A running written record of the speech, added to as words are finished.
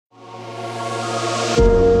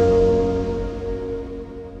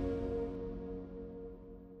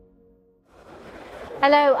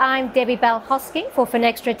Hello, I'm Debbie Bell-Hosking for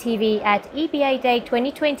Finextra TV at EBAday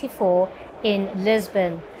 2024 in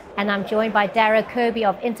Lisbon, and I'm joined by Dara Kirby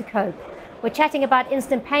of Intercope. We're chatting about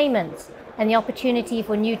instant payments and the opportunity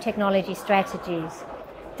for new technology strategies.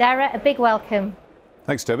 Dara, a big welcome.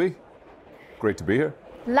 Thanks, Debbie. Great to be here.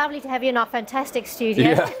 Lovely to have you in our fantastic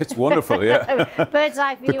studio. Yeah, it's wonderful, yeah. Bird's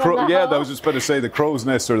eye view on the yeah, whole. I was just about to say the crow's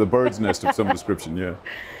nest or the bird's nest of some description, yeah.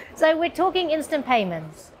 So we're talking instant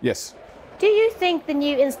payments. Yes. Do you think the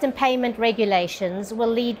new instant payment regulations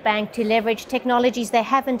will lead banks to leverage technologies they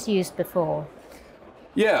haven't used before?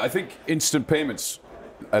 Yeah, I think instant payments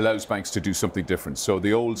allows banks to do something different. So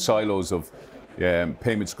the old silos of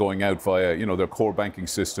payments going out via, their core banking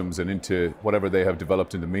systems and into whatever they have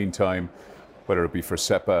developed in the meantime, whether it be for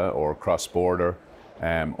SEPA or cross-border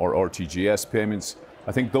or RTGS payments.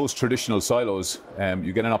 I think those traditional silos,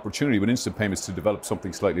 you get an opportunity with instant payments to develop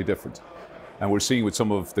something slightly different. And we're seeing with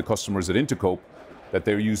some of the customers at Intercope that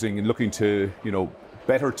they're using and looking to,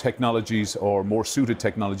 better technologies or more suited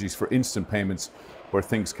technologies for instant payments where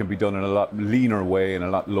things can be done in a lot leaner way and a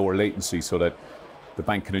lot lower latency so that the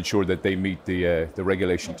bank can ensure that they meet the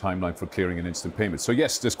regulation timeline for clearing an instant payment. So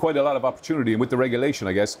yes, there's quite a lot of opportunity. And with the regulation,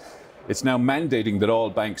 I guess, it's now mandating that all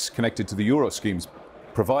banks connected to the Euro schemes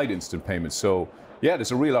provide instant payments. So yeah, there's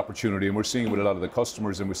a real opportunity, and we're seeing with a lot of the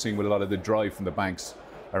customers and we're seeing with a lot of the drive from the banks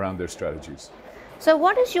around their strategies. So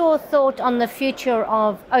what is your thought on the future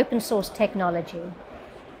of open source technology?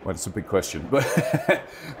 Well, it's a big question,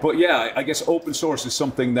 but yeah, I guess open source is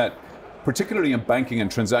something that, particularly in banking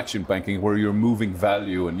and transaction banking, where you're moving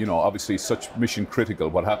value and, obviously such mission critical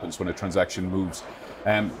what happens when a transaction moves.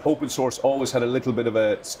 Open source always had a little bit of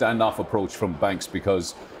a standoff approach from banks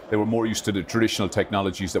because they were more used to the traditional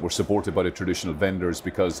technologies that were supported by the traditional vendors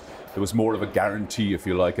because there was more of a guarantee, if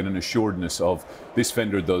you like, and an assuredness of this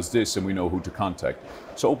vendor does this and we know who to contact.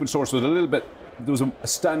 So open source was there was a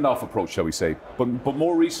standoff approach, shall we say. But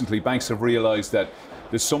more recently, banks have realized that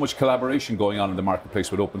there's so much collaboration going on in the marketplace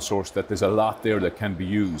with open source that there's a lot there that can be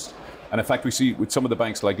used. And in fact, we see with some of the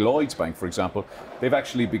banks like Lloyds Bank, for example, they've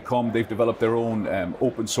developed their own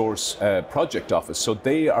open source project office. So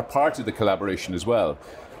they are part of the collaboration as well.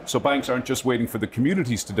 So banks aren't just waiting for the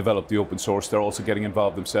communities to develop the open source, they're also getting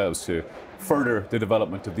involved themselves to further the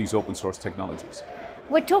development of these open source technologies.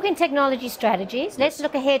 We're talking technology strategies. Let's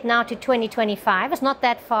look ahead now to 2025. It's not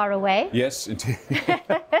that far away. Yes, indeed.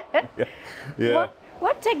 Yeah.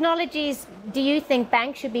 What technologies do you think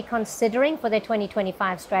banks should be considering for their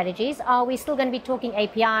 2025 strategies? Are we still going to be talking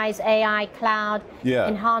APIs, AI, cloud,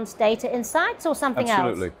 enhanced data insights, or something else?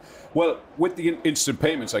 Absolutely. Well, with the instant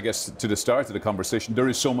payments, I guess, to the start of the conversation, there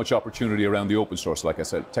is so much opportunity around the open source, like I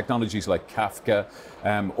said, technologies like Kafka,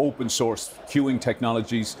 open source queuing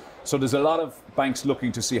technologies. So there's a lot of banks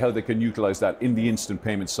looking to see how they can utilize that in the instant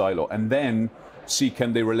payment silo and then see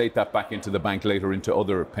can they relate that back into the bank later into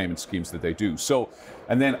other payment schemes that they do. So,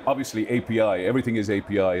 and then obviously API, everything is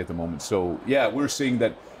API at the moment. So yeah, we're seeing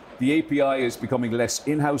that the API is becoming less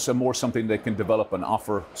in-house and more something they can develop and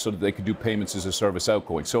offer so that they can do payments as a service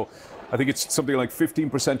outgoing. So I think it's something like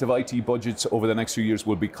 15% of IT budgets over the next few years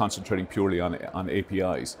will be concentrating purely on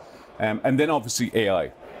APIs. And then obviously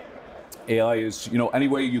AI. AI is, any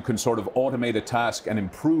way you can sort of automate a task and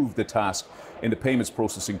improve the task in the payments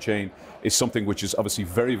processing chain is something which is obviously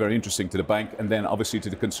very, very interesting to the bank and then obviously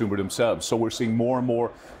to the consumer themselves. So we're seeing more and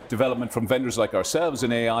more development from vendors like ourselves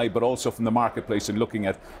in AI, but also from the marketplace in looking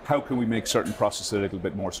at how can we make certain processes a little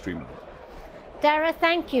bit more streamlined. Dara,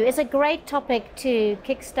 thank you. It's a great topic to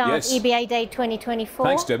kickstart EBAday 2024.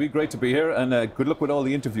 Thanks, Debbie. Great to be here, and good luck with all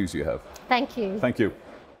the interviews you have. Thank you. Thank you.